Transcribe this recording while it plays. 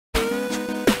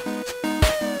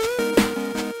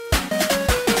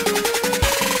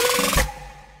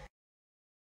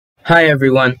Hi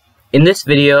everyone, in this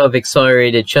video of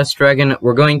Accelerated Chess Dragon,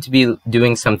 we're going to be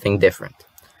doing something different.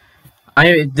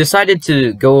 I decided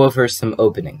to go over some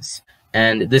openings,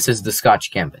 and this is the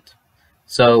Scotch Gambit.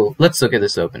 So let's look at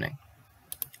this opening.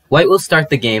 White will start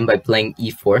the game by playing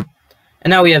e4,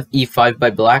 and now we have e5 by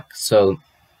black, so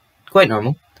quite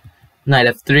normal. Knight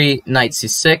f3, knight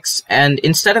c6, and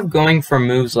instead of going for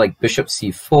moves like bishop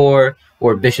c4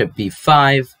 or bishop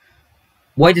b5,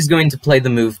 White is going to play the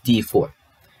move d4.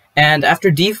 And after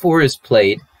d4 is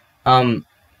played,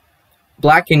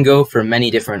 black can go for many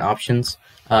different options.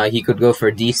 He could go for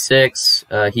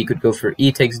d6, he could go for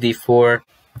e takes d4.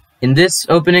 In this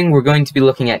opening, we're going to be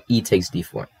looking at e takes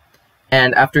d4.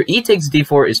 And after e takes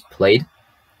d4 is played,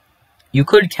 you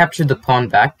could capture the pawn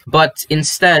back, but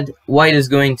instead, White is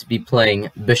going to be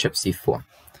playing bishop c4.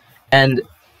 And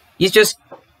he's just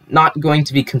not going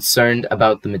to be concerned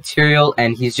about the material,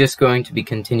 and he's just going to be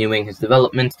continuing his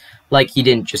development like he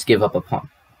didn't just give up a pawn.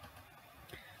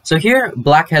 So here,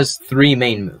 black has three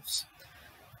main moves.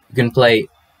 You can play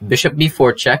bishop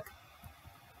b4 check,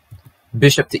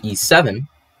 bishop to e7,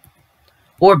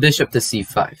 or bishop to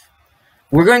c5.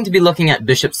 We're going to be looking at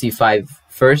bishop c5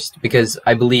 first, because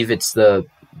I believe it's the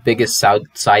biggest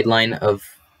sideline of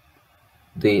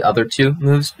the other two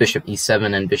moves, bishop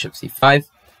e7 and bishop c5.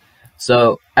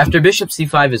 So, after bishop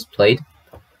c5 is played,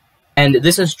 and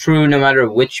this is true no matter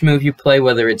which move you play,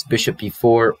 whether it's bishop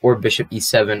e4, or bishop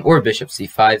e7, or bishop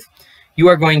c5, you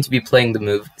are going to be playing the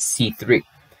move c3.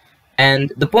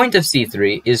 And the point of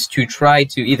c3 is to try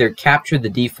to either capture the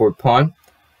d4 pawn,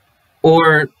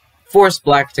 or force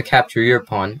black to capture your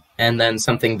pawn, and then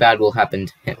something bad will happen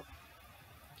to him.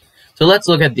 So let's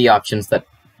look at the options that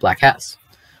black has.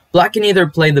 Black can either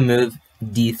play the move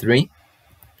d3,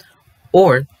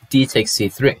 or d takes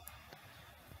c3.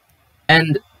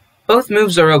 And both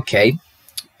moves are okay,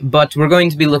 but we're going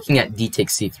to be looking at d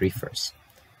takes c3 first.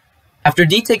 After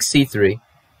d takes c3,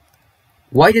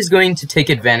 White is going to take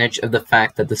advantage of the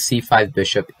fact that the c5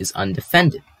 bishop is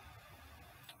undefended.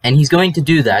 And he's going to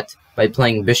do that by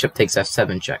playing bishop takes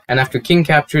f7 check. And after king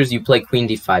captures, you play queen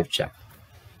d5 check.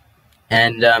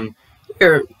 And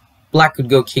here, black could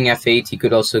go king f8, he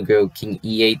could also go king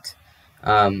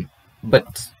e8,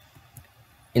 but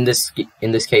in this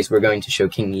case, we're going to show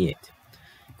king e8.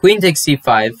 Queen takes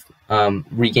c5,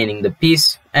 regaining the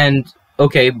piece, and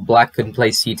okay, black could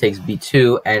play c takes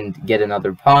b2 and get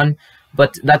another pawn,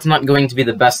 but that's not going to be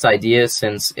the best idea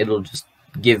since it'll just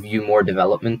give you more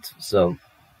development, so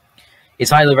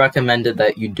it's highly recommended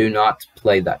that you do not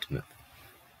play that move.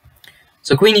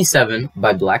 So queen e7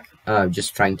 by black,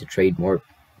 just trying to trade more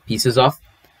pieces off.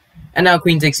 And now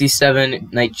queen takes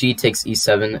e7, knight g takes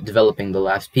e7, developing the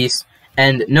last piece.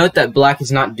 And note that black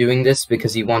is not doing this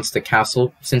because he wants to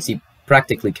castle, since he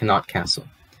practically cannot castle.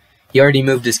 He already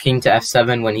moved his king to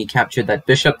f7 when he captured that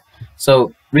bishop,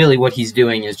 so really what he's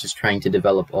doing is just trying to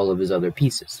develop all of his other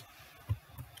pieces.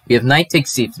 We have knight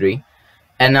takes c3,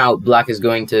 and now black is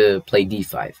going to play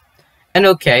d5. And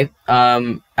okay,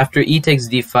 after e takes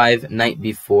d5, knight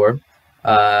b4,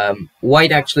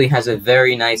 White actually has a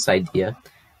very nice idea,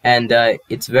 and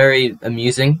it's very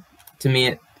amusing to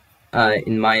me,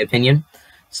 in my opinion.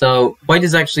 So White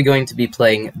is actually going to be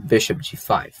playing bishop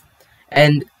g5.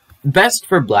 And best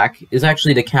for black is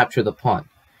actually to capture the pawn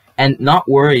and not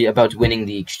worry about winning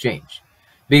the exchange.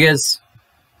 Because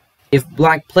if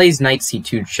black plays knight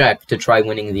c2 check to try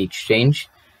winning the exchange,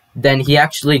 then he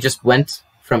actually just went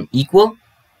from equal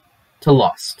to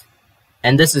lost.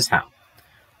 And this is how.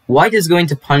 White is going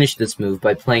to punish this move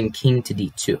by playing king to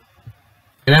d2.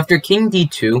 And after king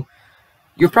d2,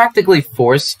 you're practically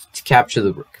forced to capture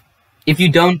the rook. If you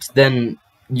don't, then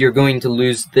you're going to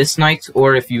lose this knight,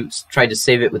 or if you try to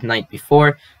save it with knight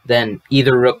b4, then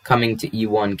either rook coming to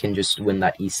e1 can just win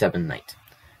that e7 knight.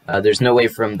 There's no way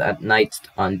from that knight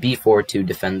on b4 to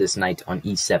defend this knight on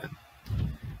e7.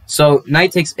 So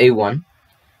knight takes a1,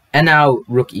 and now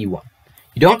rook e1.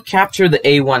 You don't capture the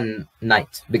a1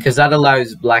 knight, because that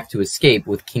allows black to escape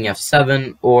with king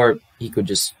f7, or he could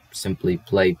just simply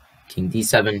play king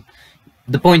d7.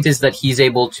 The point is that he's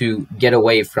able to get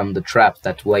away from the trap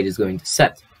that White is going to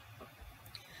set.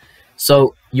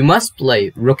 So you must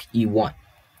play rook e1.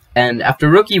 And after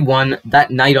rook e1,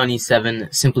 that knight on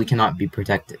e7 simply cannot be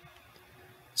protected.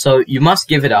 So you must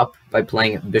give it up by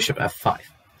playing bishop f5.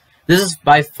 This is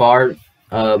by far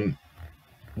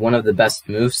one of the best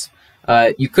moves.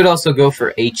 You could also go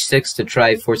for h6 to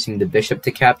try forcing the bishop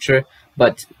to capture,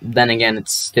 but then again,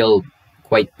 it's still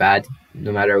quite bad,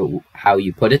 no matter how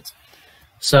you put it.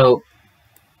 So,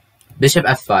 bishop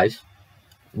f5,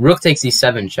 rook takes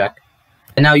e7 check,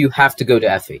 and now you have to go to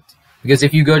f8. Because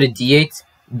if you go to d8,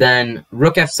 then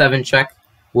rook f7 check,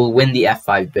 will win the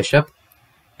f5 bishop,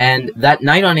 and that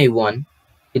knight on a1,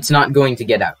 it's not going to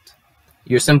get out.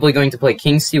 You're simply going to play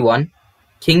king c1,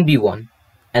 king b1,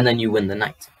 and then you win the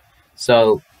knight.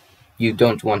 So you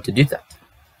don't want to do that.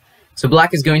 So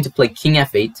black is going to play king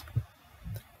f8.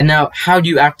 And now, how do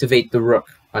you activate the rook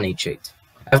on h8?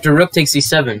 After rook takes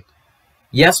e7,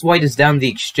 yes, white is down the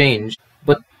exchange,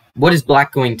 but what is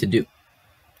black going to do?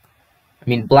 I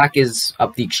mean, black is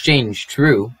up the exchange,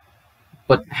 true,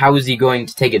 but how is he going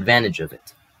to take advantage of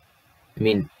it? I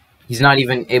mean, he's not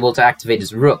even able to activate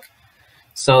his rook.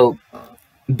 So,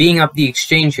 being up the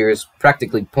exchange here is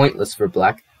practically pointless for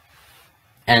black,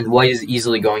 and white is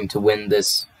easily going to win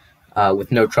this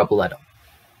with no trouble at all.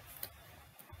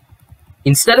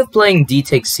 Instead of playing d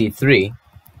takes c3,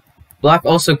 black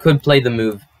also could play the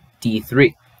move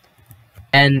d3.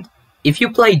 And if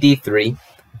you play d3,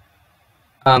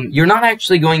 you're not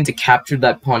actually going to capture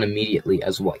that pawn immediately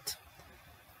as white.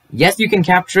 Yes, you can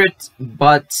capture it,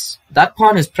 but that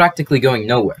pawn is practically going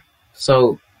nowhere.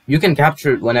 So you can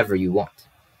capture it whenever you want.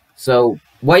 So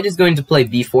white is going to play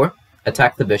b4,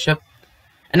 attack the bishop,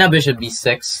 and now bishop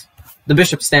b6. The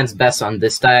bishop stands best on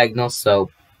this diagonal, so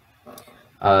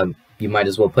you might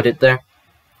as well put it there.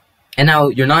 And now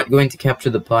you're not going to capture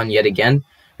the pawn yet again.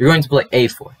 You're going to play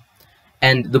a4.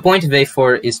 And the point of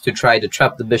a4 is to try to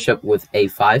trap the bishop with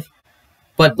a5.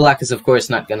 But black is, of course,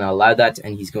 not going to allow that,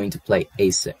 and he's going to play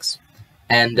a6.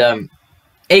 And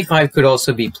a5 could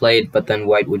also be played, but then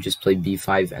white would just play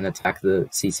b5 and attack the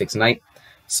c6 knight.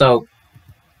 So,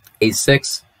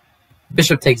 a6.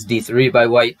 Bishop takes d3 by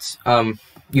white.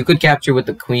 You could capture with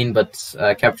the queen, but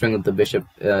capturing with the bishop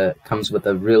comes with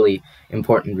a really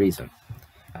important reason.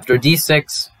 After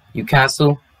d6, you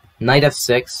castle, knight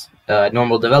f6,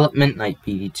 normal development, knight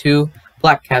bd2,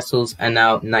 black castles, and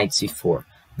now knight c4.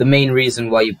 The main reason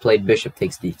why you played bishop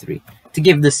takes d3, to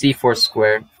give the c4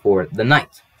 square for the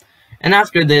knight. And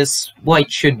after this,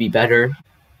 white should be better.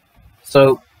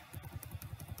 So,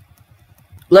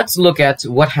 let's look at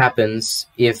what happens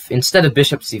if instead of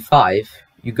bishop c5,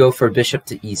 you go for bishop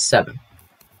to e7.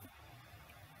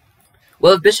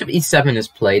 Well, if bishop e7 is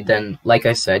played, then, like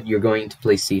I said, you're going to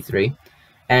play c3.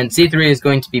 And c3 is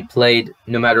going to be played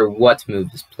no matter what move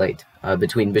is played,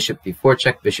 between bishop b4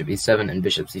 check, bishop e7, and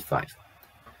bishop c5.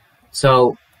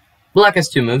 So, black has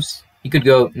two moves. You could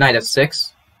go knight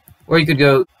f6, or you could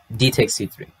go d takes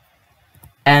c3.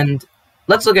 And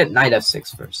let's look at knight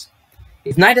f6 first.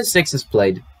 If knight f6 is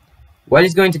played, white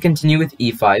is going to continue with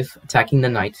e5, attacking the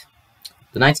knight.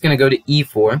 The knight's going to go to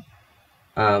e4,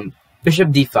 bishop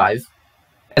d5,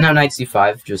 and now knight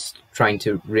c5, just trying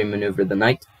to remaneuver the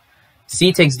knight.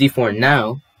 C takes d4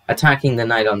 now, attacking the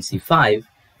knight on c5,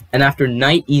 and after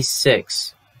knight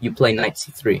e6, you play knight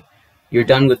c3. You're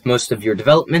done with most of your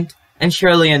development, and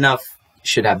surely enough, you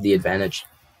should have the advantage.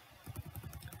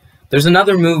 There's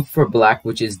another move for black,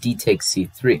 which is d takes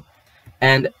c3.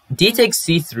 And d takes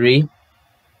c3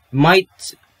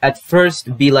 might at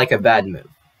first be like a bad move,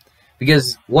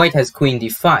 because white has queen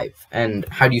d5, and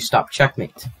how do you stop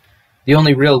checkmate? The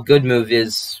only real good move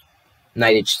is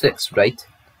knight h6, right?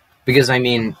 Because, I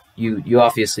mean, you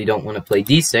obviously don't want to play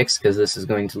d6, because this is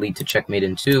going to lead to checkmate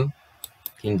in 2.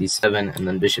 King d7, and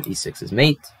then bishop e6 is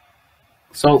mate.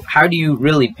 So, how do you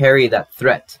really parry that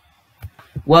threat?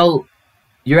 Well,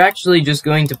 you're actually just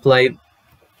going to play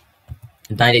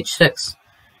knight h6.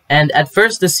 And at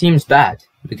first this seems bad,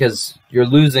 because you're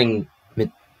losing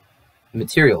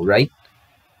material, right?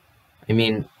 I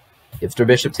mean, if the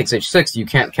bishop takes h6, you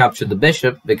can't capture the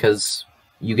bishop because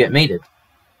you get mated.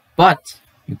 But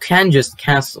you can just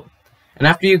castle. And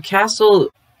after you castle,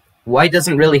 white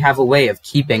doesn't really have a way of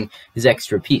keeping his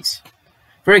extra piece.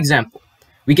 For example,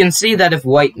 we can see that if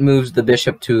white moves the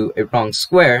bishop to a wrong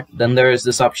square, then there is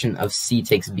this option of c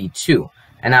takes b2,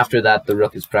 and after that the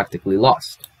rook is practically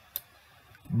lost.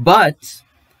 But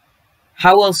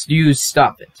how else do you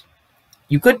stop it?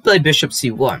 You could play bishop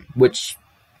c1, which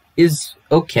is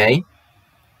okay,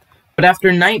 but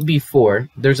after knight b4,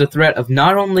 there's a threat of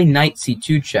not only knight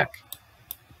c2 check,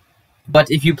 but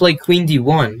if you play queen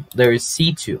d1, there is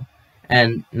c2.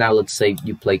 And now let's say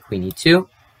you play queen e2,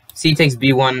 c takes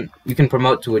b1, you can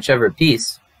promote to whichever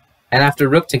piece, and after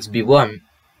rook takes b1,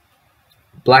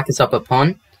 black is up a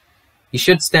pawn. You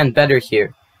should stand better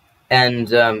here, and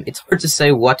it's hard to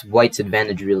say what white's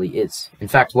advantage really is. In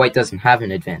fact, white doesn't have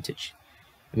an advantage.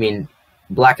 I mean,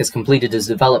 black has completed his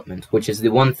development, which is the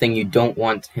one thing you don't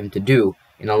want him to do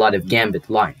in a lot of Gambit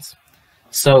lines.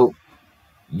 So,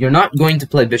 you're not going to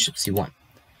play bishop c1.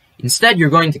 Instead, you're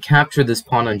going to capture this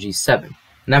pawn on g7.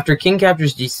 And after king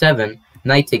captures g7,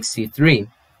 knight takes c3.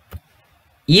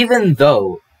 Even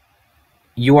though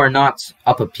you are not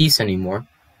up a piece anymore,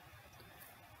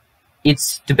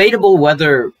 it's debatable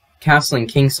whether castling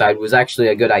kingside was actually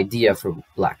a good idea for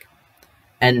black.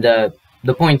 And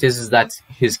the point is that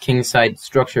his kingside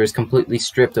structure is completely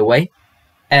stripped away,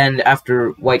 and after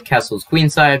white castles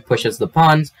queenside, pushes the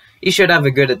pawns, he should have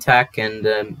a good attack, and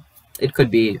it could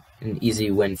be an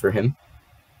easy win for him.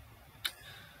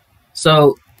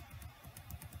 So,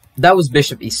 that was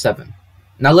bishop e7.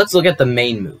 Now let's look at the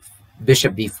main move,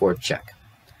 bishop b4 check.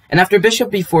 And after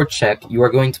bishop b4 check, you are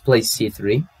going to play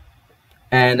c3,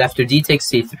 and after d takes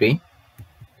c3,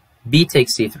 b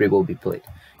takes c3 will be played.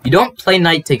 You don't play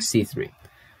knight takes c3.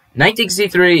 Knight takes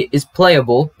c3 is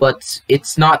playable, but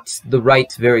it's not the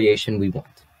right variation we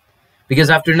want. Because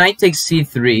after knight takes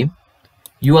c3,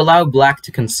 you allow black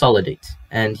to consolidate,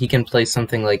 and he can play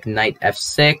something like knight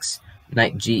f6,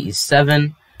 knight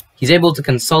ge7. He's able to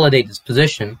consolidate his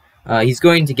position. He's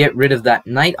going to get rid of that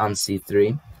knight on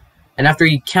c3, and after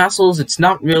he castles, it's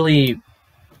not really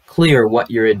clear what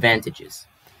your advantage is.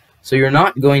 So you're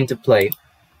not going to play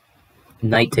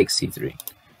knight takes c3.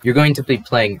 You're going to be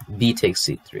playing b takes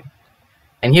c3.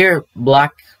 And here,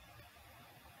 black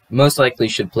most likely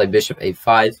should play bishop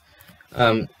a5.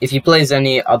 If he plays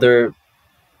any other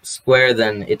square,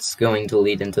 then it's going to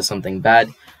lead into something bad.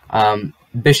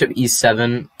 Bishop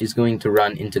e7 is going to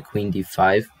run into queen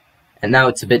d5. And now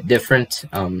it's a bit different.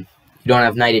 You don't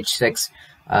have knight h6,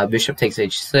 bishop takes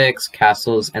h6,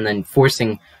 castles, and then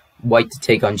forcing white to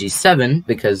take on g7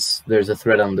 because there's a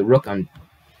threat on the rook on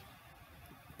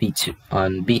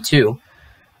b2,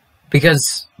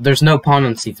 because there's no pawn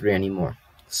on c3 anymore.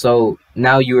 So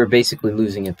now you are basically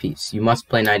losing a piece. You must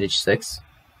play knight h6,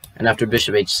 and after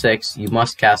bishop h6, you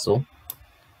must castle.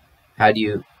 How do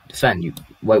you defend?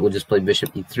 White will just play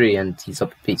bishop e3, and he's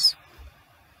up a piece.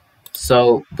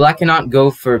 So black cannot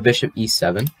go for bishop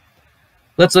e7.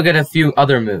 Let's look at a few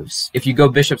other moves. If you go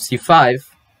bishop c5,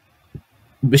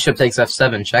 bishop takes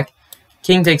f7 check,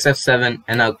 king takes f7,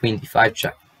 and now queen d5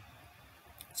 check.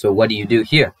 So what do you do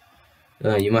here?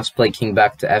 You must play king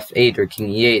back to f8 or king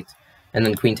e8, and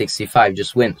then queen takes c5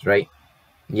 just wins, right?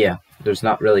 Yeah, there's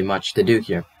not really much to do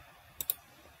here.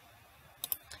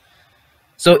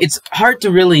 So it's hard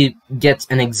to really get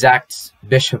an exact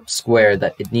bishop square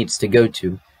that it needs to go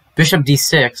to. Bishop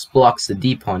d6 blocks the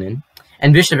d-pawn in,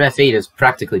 and bishop f8 is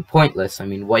practically pointless. I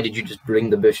mean, why did you just bring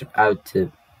the bishop out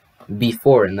to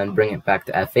b4 and then bring it back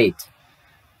to f8?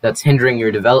 That's hindering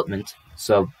your development,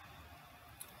 so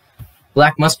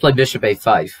black must play bishop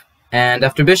a5. And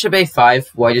after bishop a5,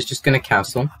 white is just going to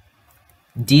castle.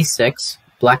 d6,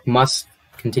 black must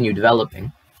continue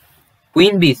developing.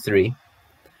 Queen b3.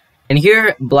 And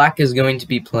here, black is going to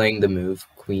be playing the move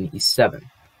queen e7.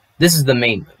 This is the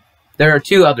main move. There are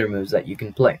two other moves that you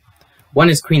can play. One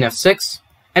is queen f6,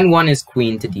 and one is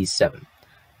queen to d7.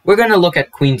 We're going to look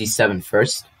at queen d7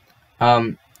 first.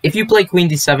 If you play queen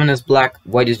d7 as black,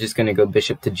 white is just going to go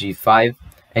bishop to g5.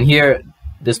 And here,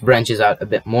 this branches out a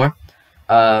bit more.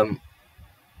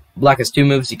 Black has two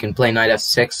moves. You can play knight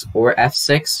f6 or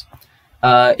f6.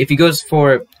 If he goes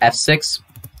for f6,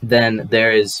 then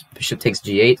there is bishop takes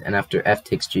g8, and after f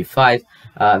takes g5.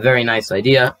 Very nice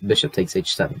idea. Bishop takes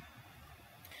h7.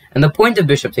 And the point of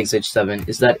bishop takes h7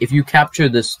 is that if you capture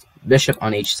this bishop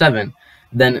on h7,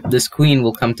 then this queen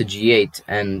will come to g8,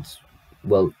 and,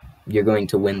 well, you're going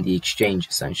to win the exchange,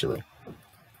 essentially.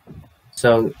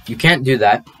 So, you can't do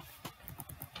that.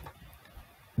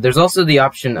 There's also the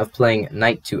option of playing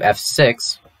knight to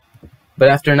f6, but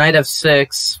after knight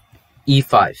f6,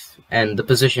 e5, and the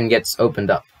position gets opened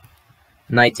up.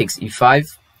 Knight takes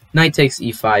e5, knight takes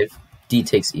e5, d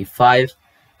takes e5,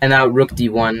 and now rook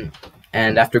d1,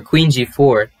 and after queen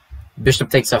g4, bishop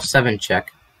takes f7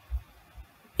 check.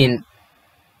 In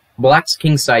black's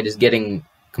king side is getting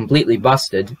completely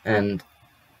busted, and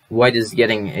white is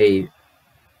getting a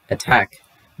attack.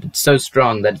 It's so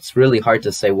strong that it's really hard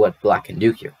to say what black can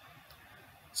do here.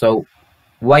 So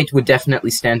white would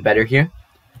definitely stand better here,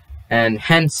 and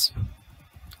hence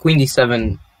queen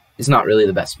d7 is not really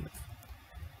the best move.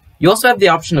 You also have the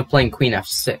option of playing queen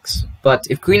f6, but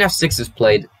if queen f6 is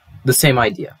played, the same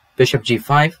idea. Bishop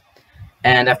g5,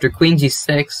 and after queen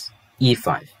g6,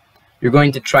 e5. You're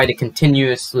going to try to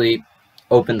continuously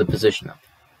open the position up.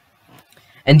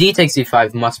 And d takes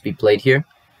e5 must be played here.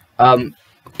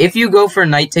 If you go for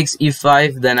knight takes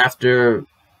e5, then after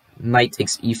knight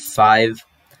takes e5,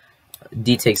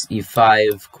 d takes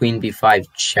e5, queen b5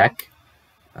 check.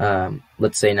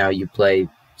 Let's say now you play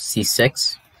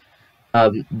c6.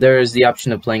 There is the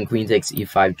option of playing queen takes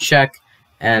e5 check,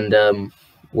 and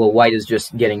well, white is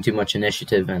just getting too much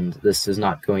initiative, and this is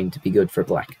not going to be good for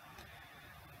black.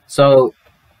 So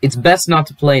it's best not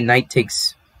to play knight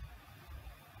takes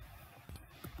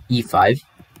e5.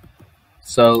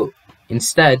 So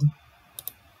Instead,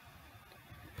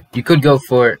 you could go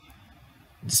for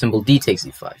the symbol d takes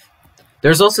e5.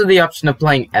 There's also the option of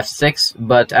playing f6,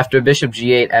 but after bishop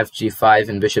g8, f g5,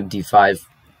 and bishop d5,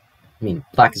 I mean,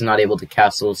 black is not able to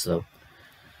castle, so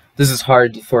this is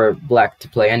hard for black to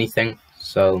play anything.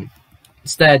 So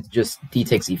instead, just d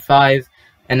takes e5,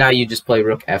 and now you just play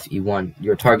rook f e1.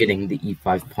 You're targeting the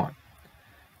e5 pawn.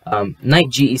 Knight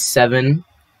g e7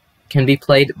 can be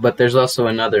played, but there's also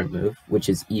another move, which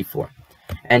is e4.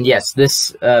 And yes,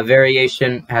 this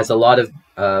variation has a lot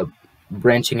of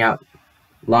branching out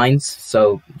lines,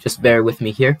 so just bear with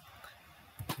me here.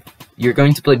 You're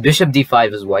going to play bishop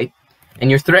d5 as white, and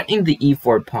you're threatening the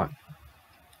e4 pawn.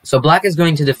 So black is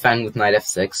going to defend with knight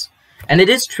f6, and it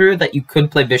is true that you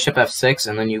could play bishop f6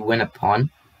 and then you win a pawn.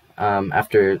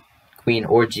 After queen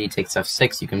or g takes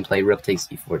f6, you can play rook takes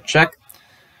e4 check.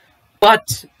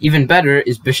 But even better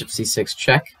is bishop c6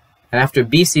 check, and after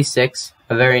bc6,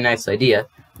 a very nice idea,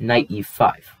 knight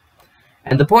e5.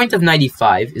 And the point of knight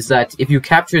e5 is that if you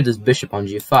capture this bishop on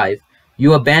g5,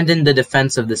 you abandon the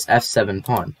defense of this f7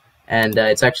 pawn, and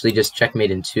it's actually just checkmate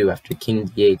in 2 after king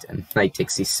d8 and knight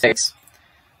takes c6.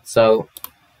 So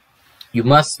you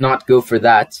must not go for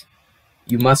that.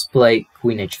 You must play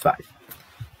queen h5.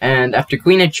 And after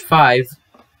queen h5,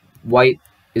 white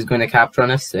is going to capture on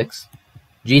f6,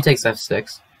 g takes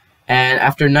f6, and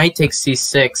after knight takes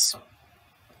c6,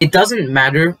 it doesn't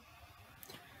matter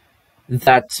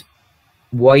that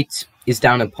white is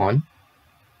down a pawn.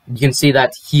 You can see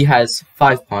that he has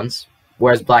 5 pawns,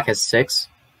 whereas black has 6.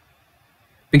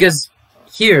 Because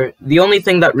here, the only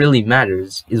thing that really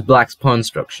matters is black's pawn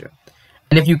structure.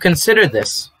 And if you consider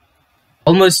this,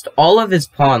 almost all of his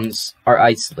pawns are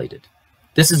isolated.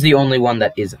 This is the only one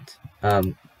that isn't.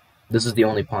 This is the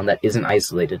only pawn that isn't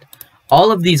isolated.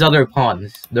 All of these other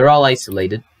pawns, they're all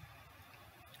isolated.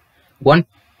 2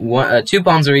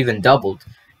 pawns are even doubled.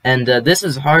 And this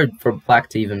is hard for black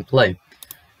to even play.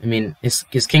 I mean,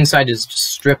 his king side is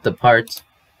just stripped apart.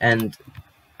 And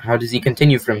how does he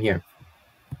continue from here?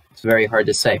 It's very hard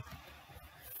to say.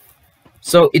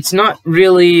 So it's not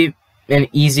really an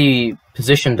easy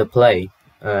position to play,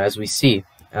 as we see.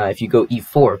 If you go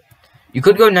e4, you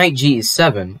could go knight g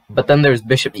e7, but then there's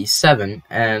bishop e7,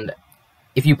 and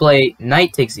if you play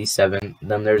knight takes e7,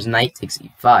 then there's knight takes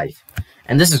e5.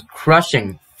 And this is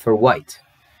crushing for white.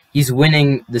 He's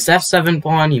winning this f7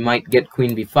 pawn, he might get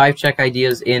queen b5 check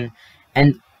ideas in,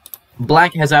 and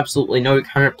black has absolutely no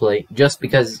counterplay just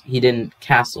because he didn't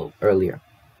castle earlier.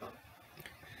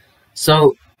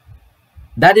 So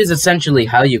that is essentially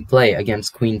how you play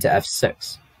against queen to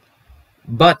f6.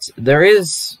 But there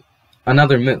is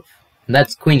another move, and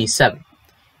that's queen e7.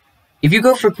 If you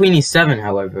go for queen e7,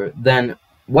 however, then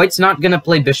white's not going to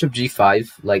play bishop g5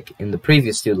 like in the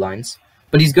previous 2 lines,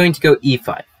 but he's going to go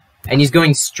e5, and he's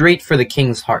going straight for the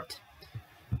king's heart.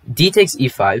 D takes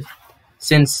e5,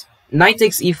 since knight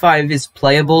takes e5 is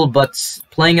playable, but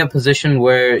playing a position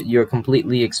where you're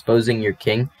completely exposing your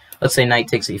king. Let's say knight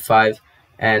takes e5,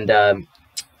 and,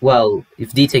 well,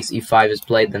 if d takes e5 is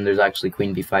played, then there's actually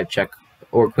queen b5 check,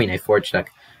 or queen a4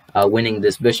 check, winning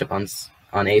this bishop on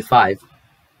a5.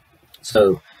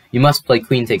 So you must play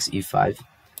queen takes e5.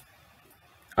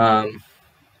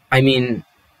 I mean,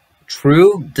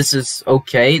 true, this is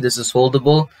okay, this is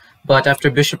holdable, but after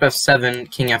bishop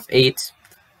f7, king f8,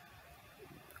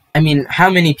 I mean, how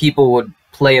many people would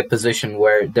play a position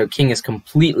where their king is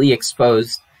completely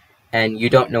exposed and you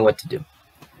don't know what to do?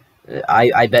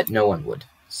 I bet no one would.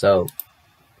 So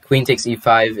queen takes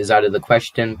e5 is out of the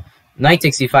question. Knight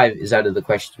takes e5 is out of the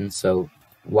question, so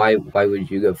why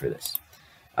would you go for this?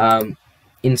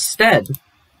 Instead,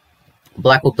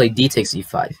 black will play d takes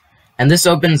e5, and this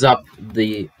opens up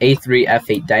the a3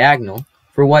 f8 diagonal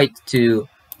for white to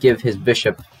give his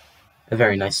bishop a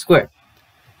very nice square.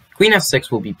 Queen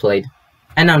f6 will be played,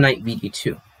 and now knight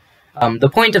bd2. The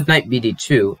point of knight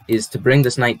bd2 is to bring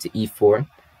this knight to e4,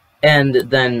 and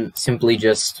then simply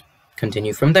just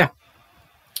continue from there.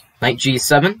 Knight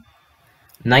g7,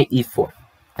 knight e4,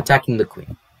 attacking the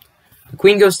queen. The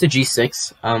queen goes to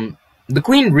g6. The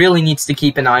queen really needs to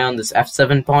keep an eye on this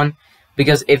f7 pawn,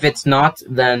 because if it's not,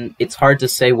 then it's hard to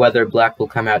say whether black will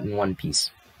come out in one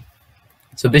piece.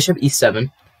 So bishop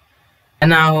e7, and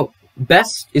now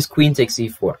best is queen takes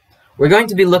e4. We're going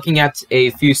to be looking at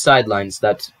a few sidelines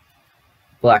that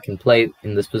black can play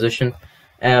in this position.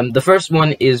 The first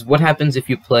one is what happens if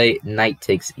you play knight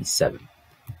takes e7.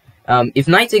 If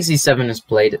knight takes e7 is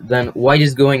played, then white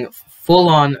is going full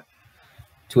on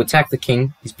to attack the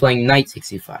king. He's playing knight takes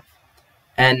e5.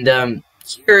 And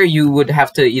here you would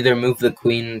have to either move the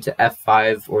queen to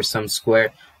f5 or some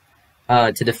square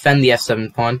to defend the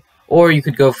f7 pawn, Or you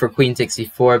could go for queen takes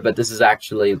e4, but this is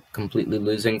actually completely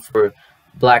losing for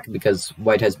black because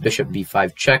white has bishop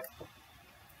b5 check.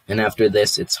 And after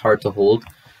this, it's hard to hold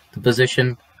the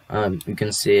position. You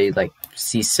can see like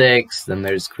c6, then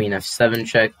there's queen f7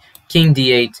 check, king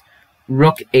d8,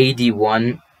 rook a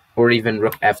d1, or even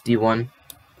rook f d1.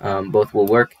 Both will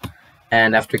work.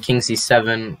 And after king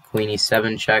c7, queen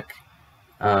e7 check.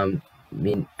 I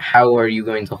mean, how are you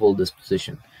going to hold this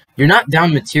position? You're not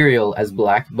down material as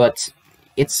black, but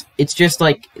it's just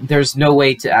like there's no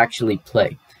way to actually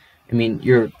play. I mean,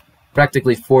 you're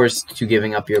practically forced to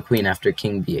giving up your queen after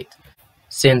king b8.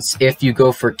 Since if you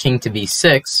go for king to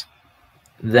b6,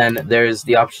 then there's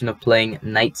the option of playing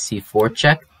knight c4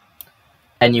 check,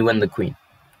 and you win the queen.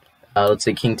 Let's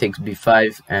say king takes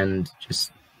b5 and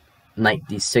just knight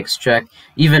d6 check.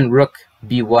 Even rook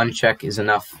b1 check is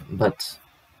enough, but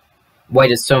white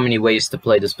has so many ways to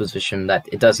play this position that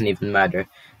it doesn't even matter.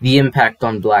 The impact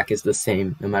on black is the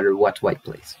same no matter what white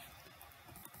plays.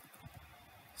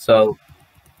 So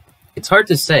it's hard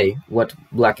to say what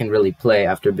black can really play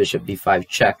after bishop b5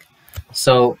 check.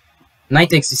 So knight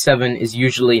takes e7 is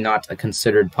usually not a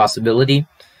considered possibility.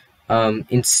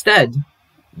 Instead,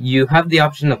 you have the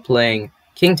option of playing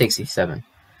king takes e7.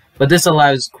 But this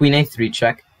allows queen a3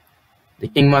 check. The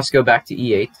king must go back to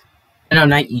e8. And now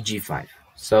knight eg5.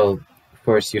 So, of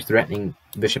course, you're threatening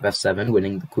bishop f7,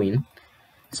 winning the queen.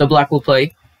 So black will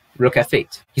play rook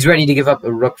f8. He's ready to give up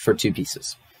a rook for 2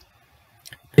 pieces.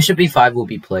 Bishop b5 will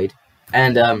be played.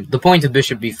 And the point of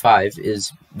bishop b5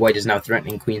 is white is now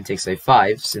threatening queen takes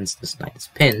a5 since this knight is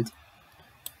pinned.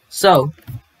 So,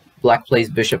 black plays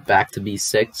bishop back to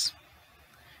b6.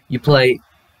 You play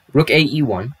rook a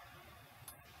e1.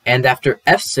 And after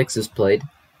f6 is played,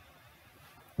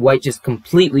 white just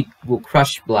completely will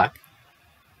crush black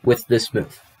with this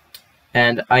move.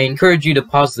 And I encourage you to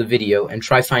pause the video and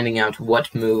try finding out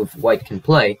what move white can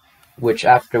play,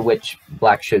 after which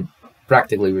black should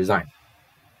practically resign.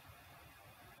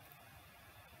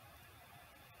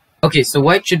 Okay, so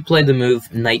white should play the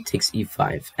move knight takes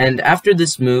e5, and after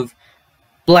this move,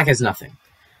 black has nothing.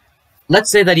 Let's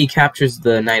say that he captures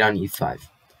the knight on e5.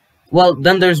 Well,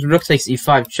 then there's rook takes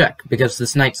e5 check, because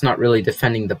this knight's not really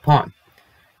defending the pawn.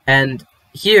 And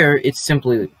here, it's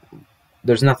simply,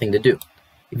 there's nothing to do.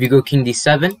 If you go king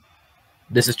d7,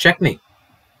 this is checkmate.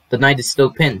 The knight is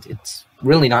still pinned. It's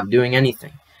really not doing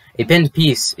anything. A pinned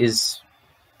piece is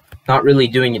not really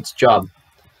doing its job.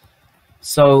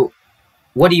 So,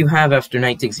 what do you have after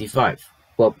knight takes e5?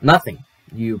 Well, nothing.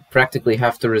 You practically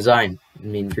have to resign. I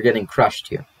mean, you're getting crushed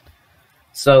here.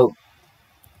 So,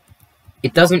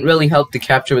 it doesn't really help to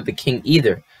capture with the king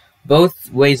either.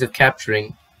 Both ways of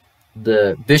capturing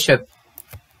the bishop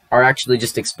are actually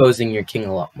just exposing your king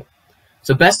a lot more.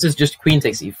 So best is just queen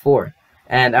takes e4.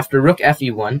 And after rook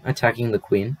fe1, attacking the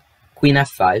queen, queen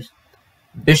f5,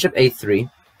 bishop a3,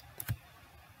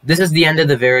 this is the end of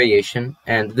the variation,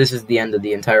 and this is the end of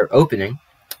the entire opening.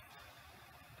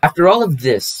 After all of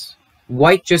this,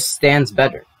 white just stands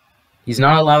better. He's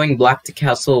not allowing black to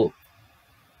castle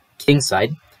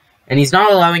kingside, and he's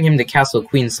not allowing him to castle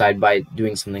queenside by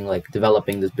doing something like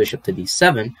developing this bishop to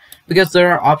d7, because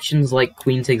there are options like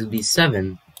queen takes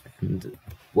b7, and,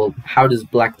 well, how does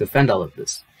black defend all of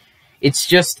this? It's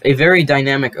just a very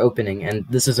dynamic opening, and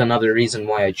this is another reason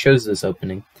why I chose this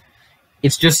opening.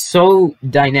 It's just so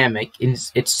dynamic,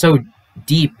 it's so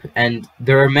deep, and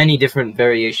there are many different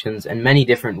variations and many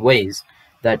different ways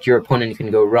that your opponent can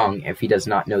go wrong if he does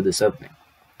not know this opening.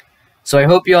 So I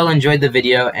hope you all enjoyed the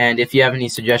video, and if you have any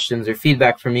suggestions or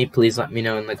feedback for me, please let me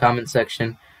know in the comment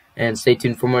section, and stay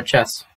tuned for more chess.